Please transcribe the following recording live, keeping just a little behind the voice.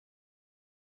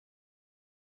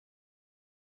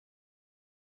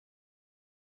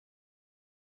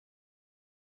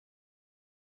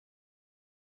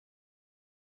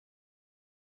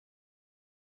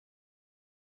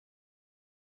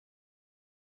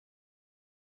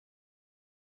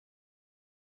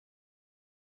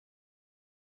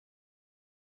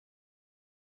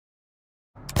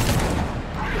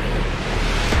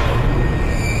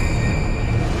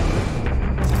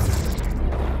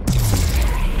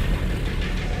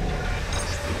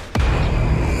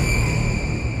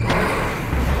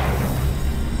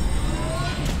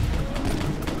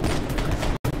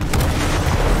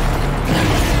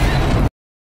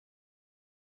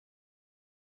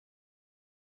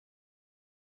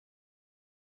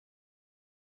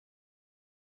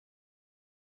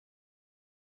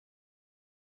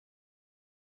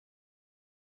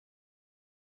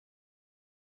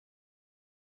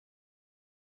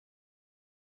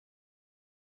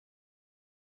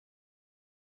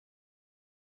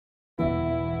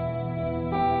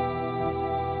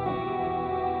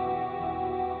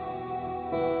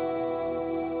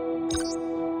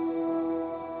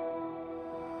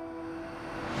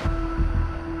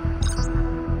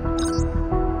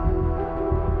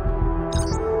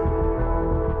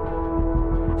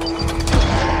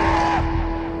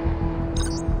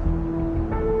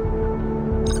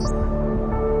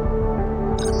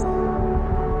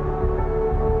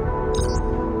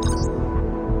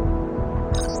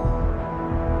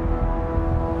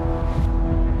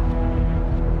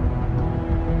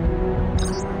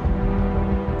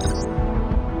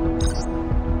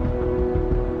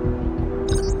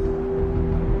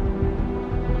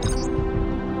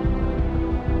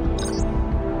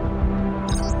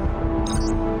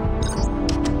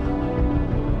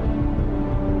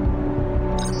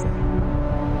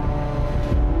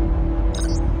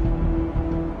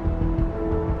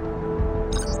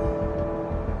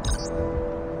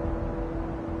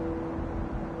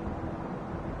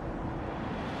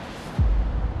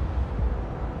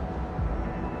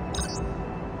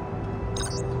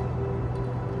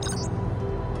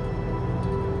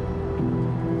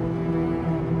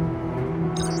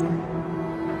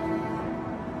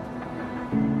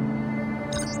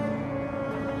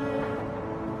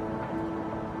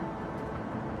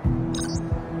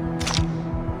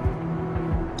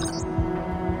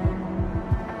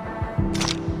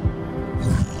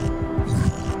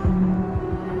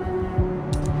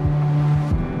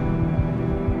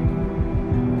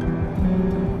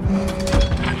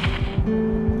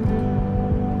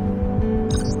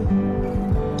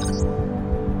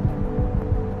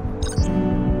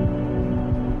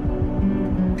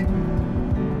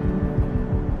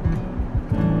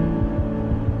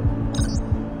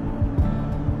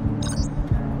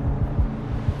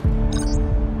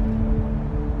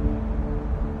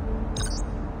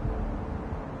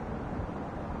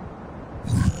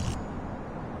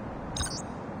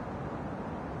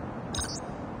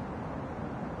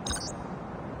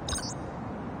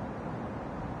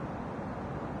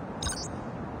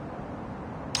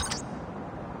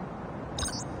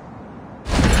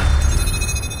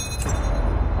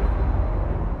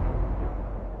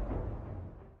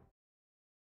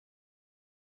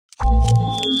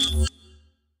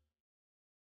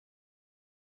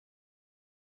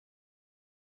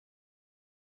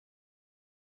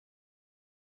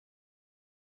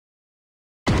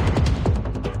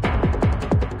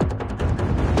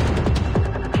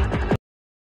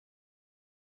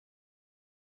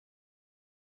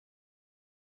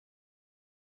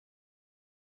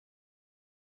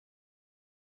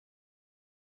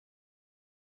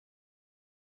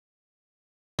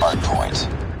hard point.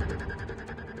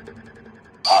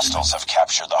 Hostiles have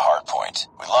captured the hard point.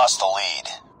 We lost the lead.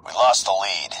 We lost the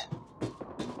lead.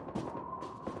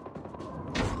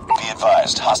 Be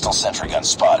advised, hostile sentry gun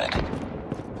spotted.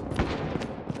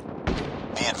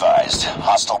 Be advised,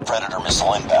 hostile Predator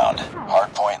missile inbound.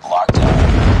 Hardpoint locked down.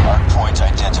 Hardpoint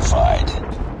identified.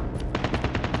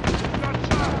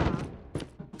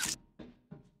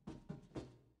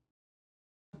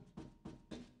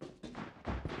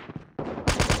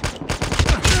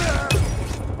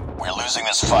 We're losing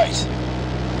this fight.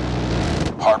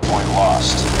 Hardpoint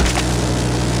lost.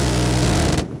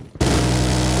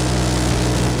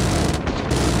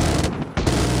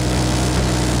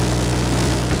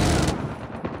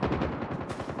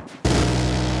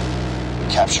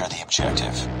 Capture the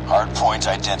objective. Hardpoint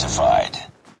identified.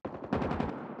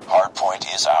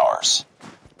 Hardpoint is ours.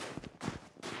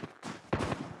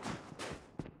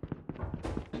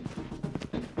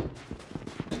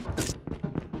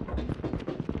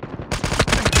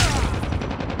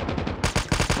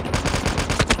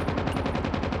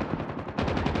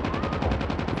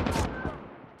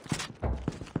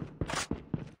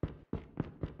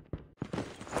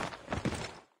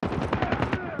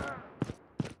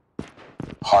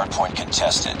 Hardpoint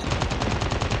contested.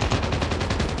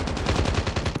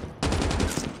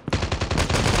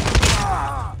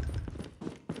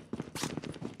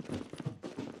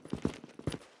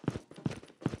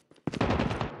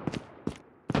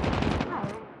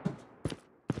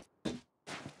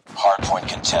 Hardpoint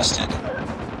contested.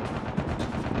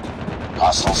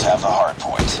 Hostiles have the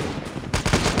hardpoint.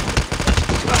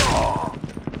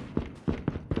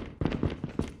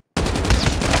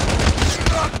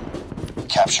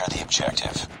 Capture the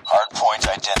objective. Hardpoint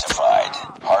identified.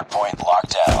 Hardpoint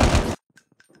locked down.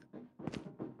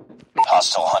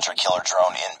 Hostile hunter-killer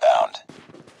drone inbound.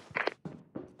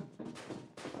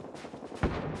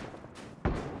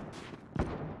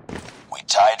 We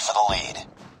tied for the lead.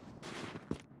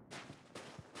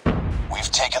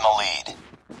 We've taken the lead.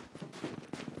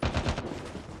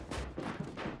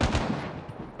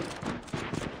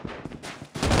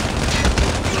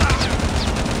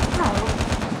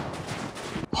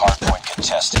 Hardpoint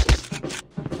contested.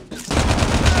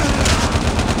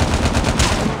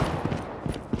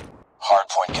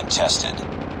 Hardpoint contested.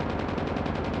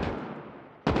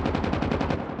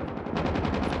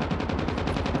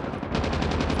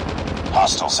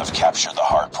 Hostiles have captured the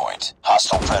hardpoint.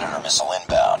 Hostile Predator missile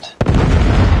inbound.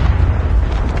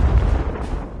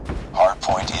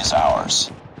 Hardpoint is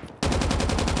ours.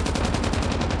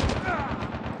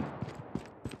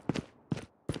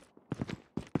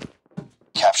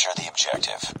 Capture the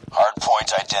objective.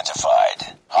 Hardpoint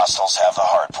identified. Hostiles have the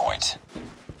hardpoint.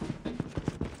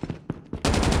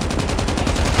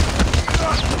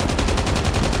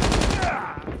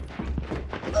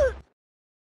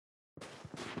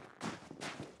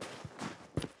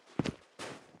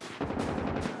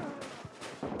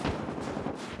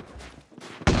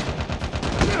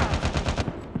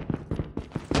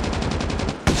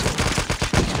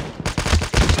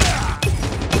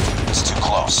 It's too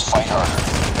close. Fight harder.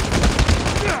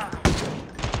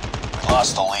 We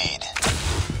lost the lead.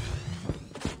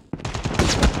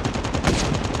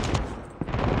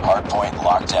 Hardpoint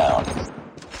locked down.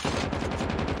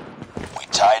 We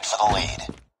tied for the lead.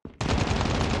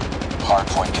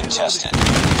 Hardpoint contested.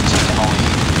 Taking the lead.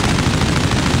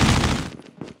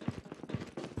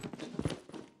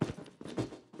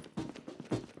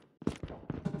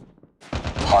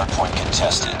 Hardpoint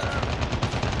contested.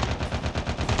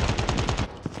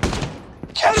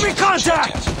 Enemy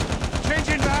contact! Objective.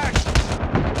 Changing back!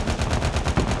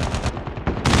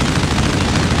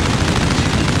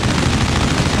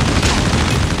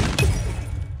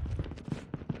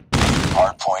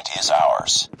 Hardpoint is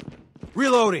ours.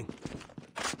 Reloading.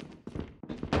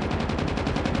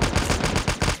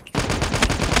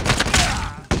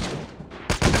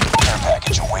 Care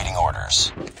package awaiting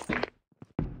orders.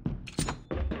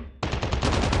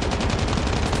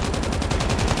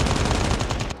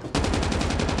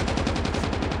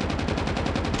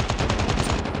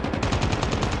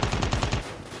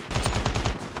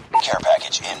 Care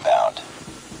package inbound.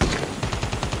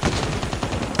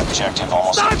 Objective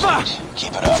almost complete.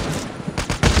 Keep it up.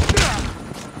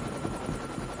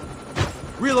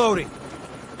 Reloading.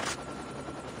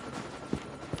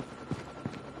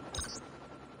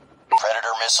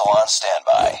 Predator missile on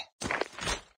standby.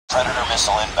 Predator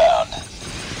missile inbound.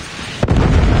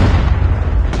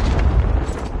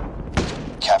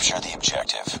 Capture the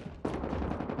objective.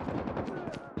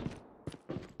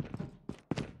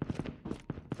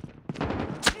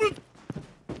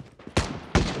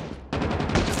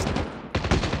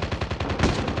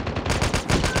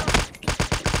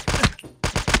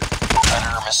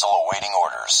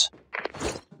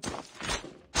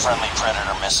 Friendly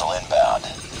Predator missile inbound.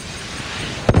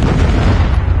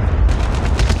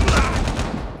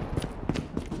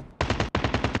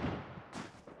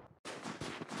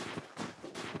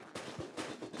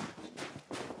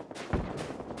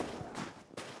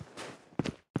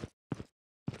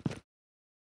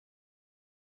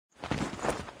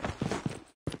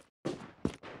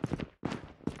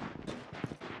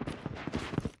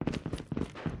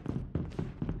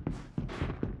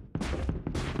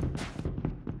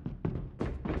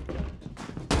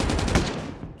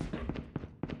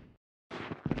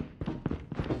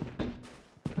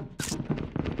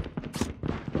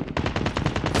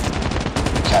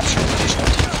 Capture the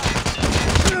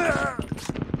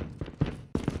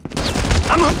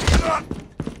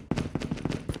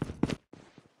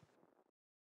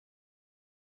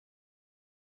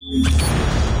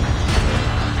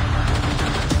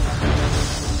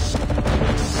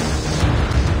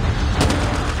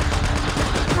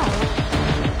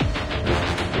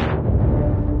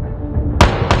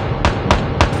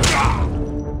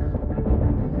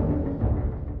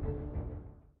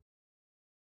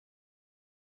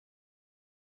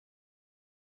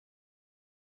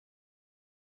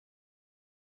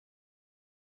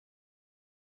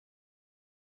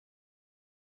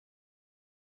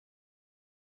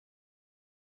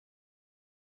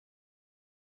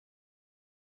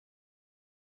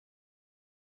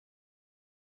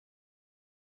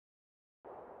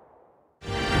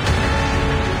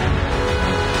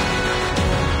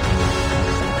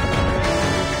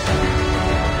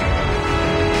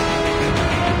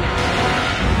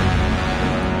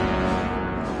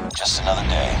Just another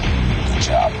day. Good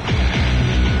job.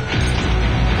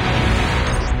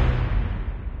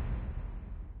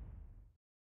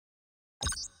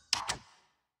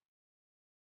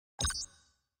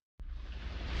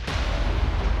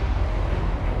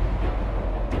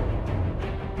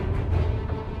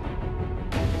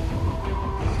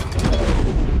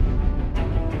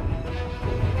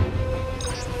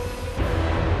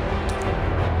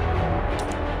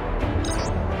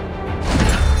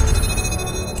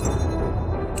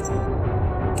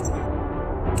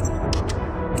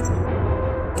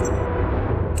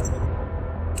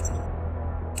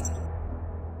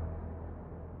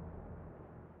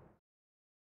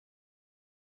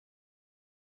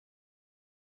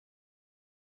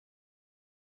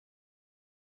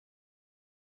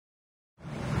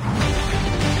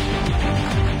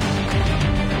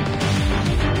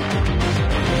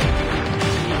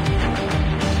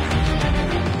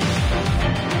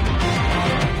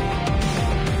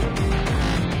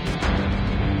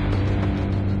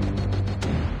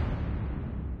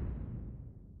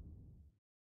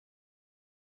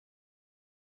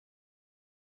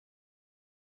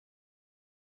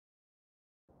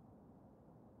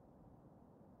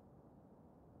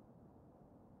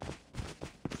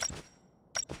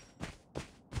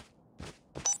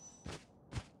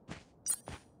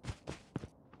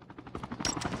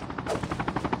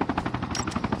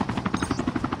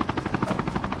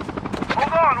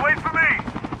 Wait for me!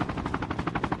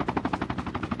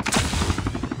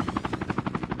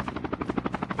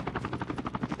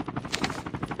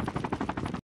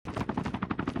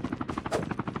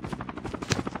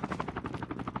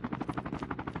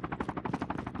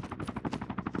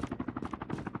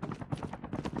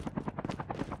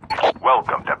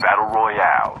 Welcome to Battle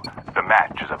Royale. The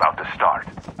match is about to start.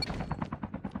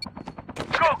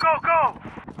 Go, go, go!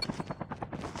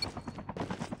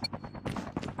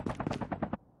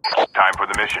 Time for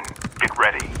the mission. Get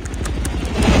ready.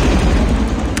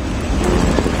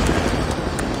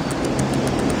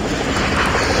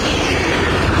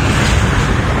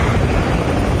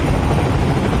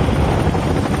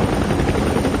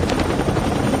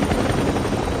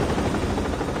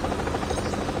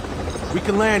 We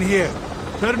can land here.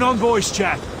 Turn on voice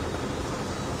chat.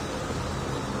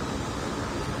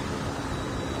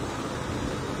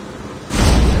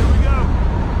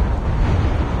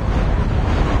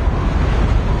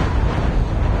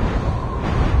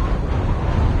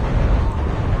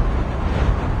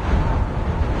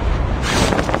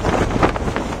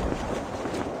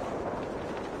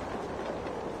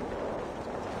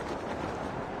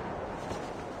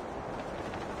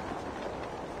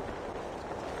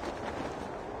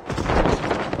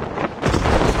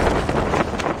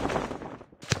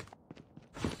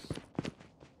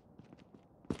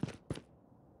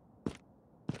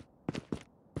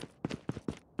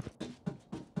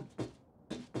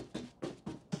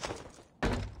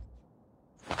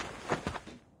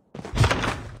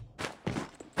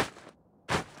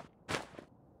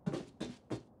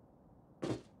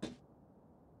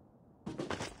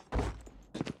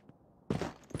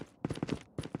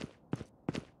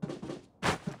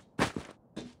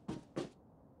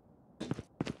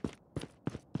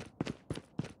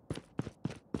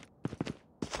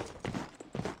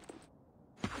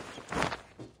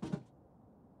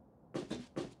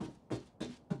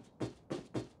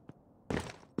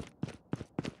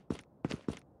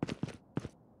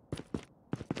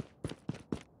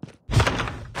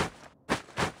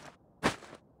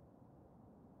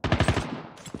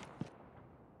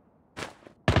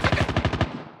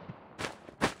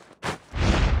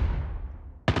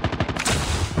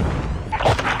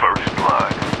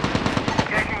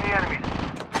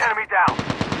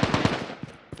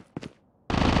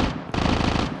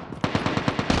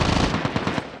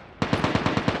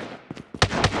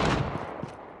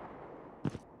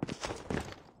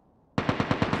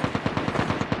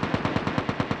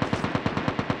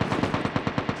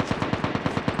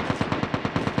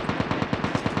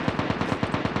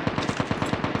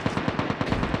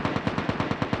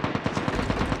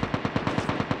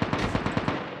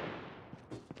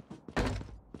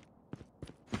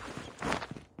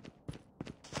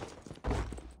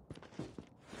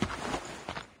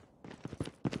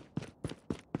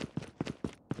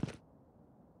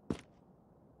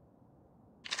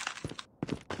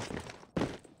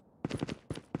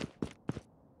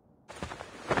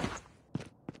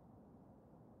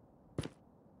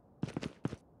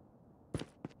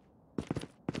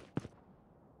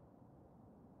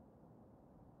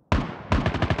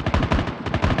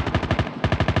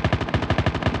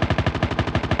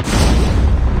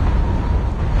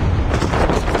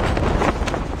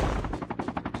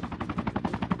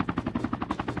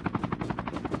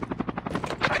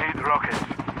 rockets.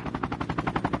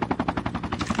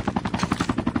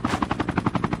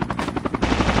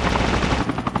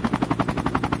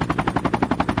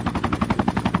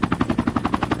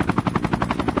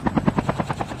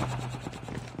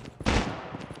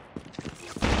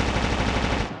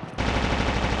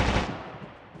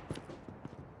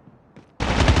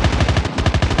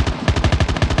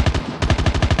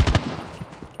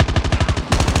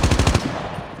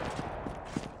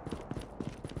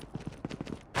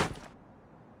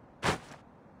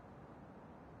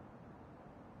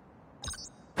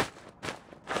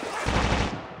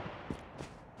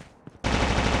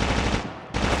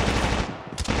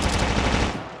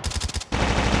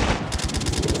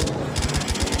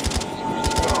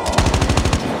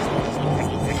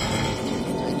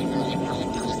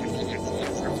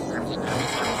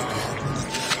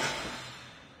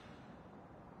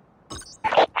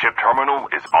 Chip terminal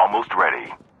is almost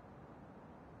ready.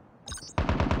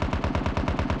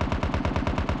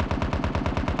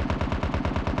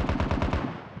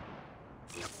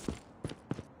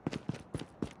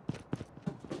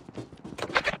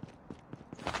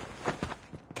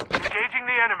 Engaging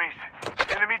the enemies.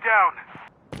 Enemy down.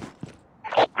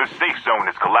 The safe zone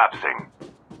is collapsing.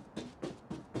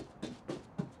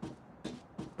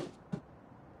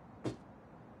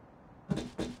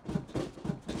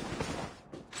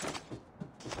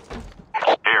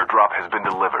 Airdrop has been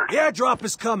delivered. The airdrop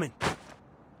is coming.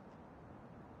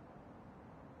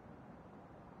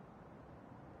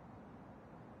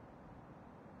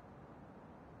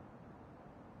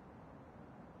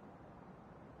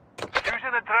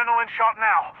 Using adrenaline shot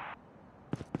now.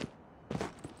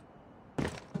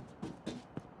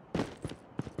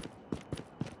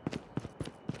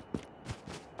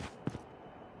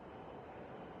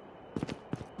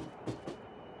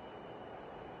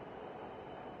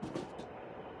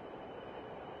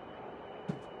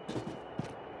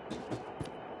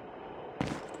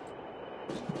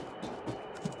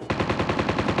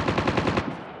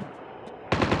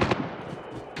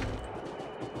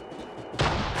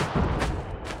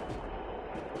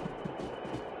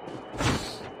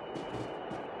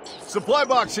 Supply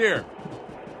box here.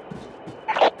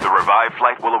 The revived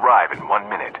flight will arrive in 1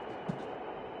 minute.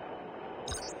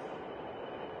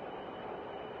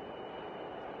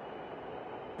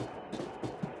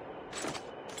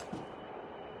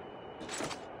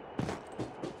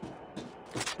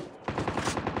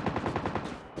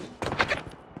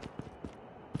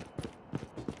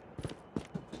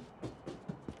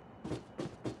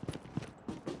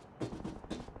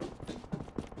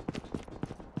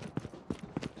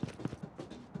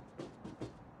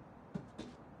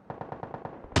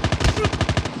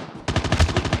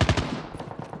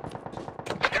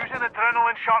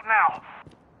 Adrenaline shot now.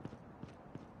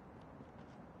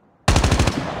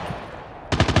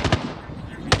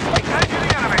 Engaging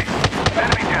the enemy.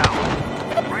 Enemy down.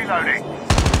 Reloading.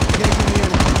 Engaging the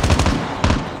enemy.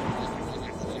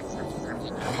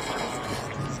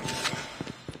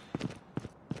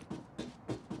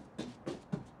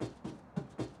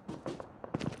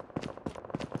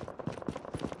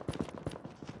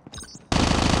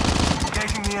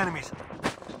 Engaging the enemies.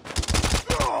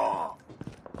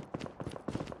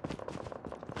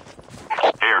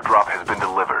 Airdrop has been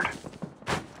delivered.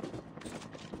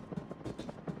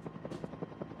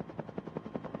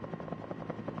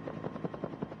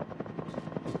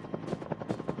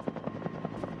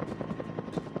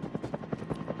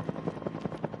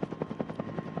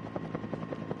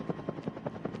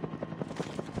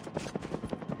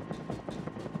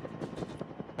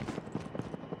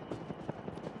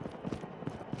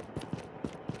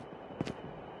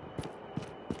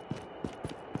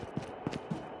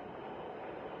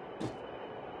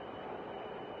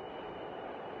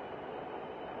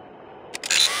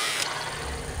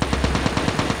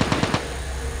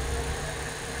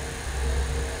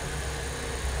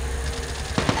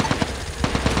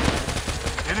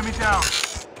 Enemy down.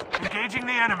 Engaging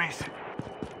the enemies.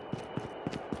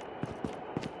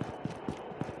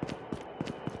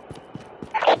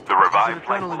 The revived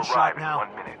flight will adrenaline arrive shot in now.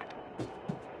 1 minute.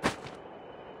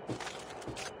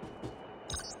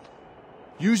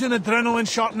 Use an adrenaline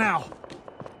shot now.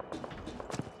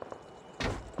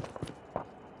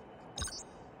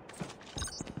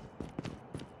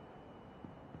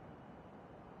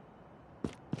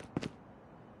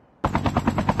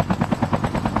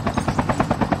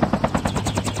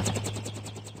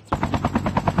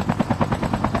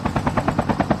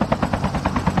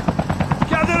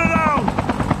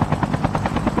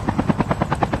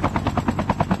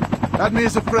 Add me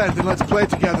as a friend and let's play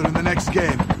together in the next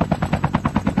game.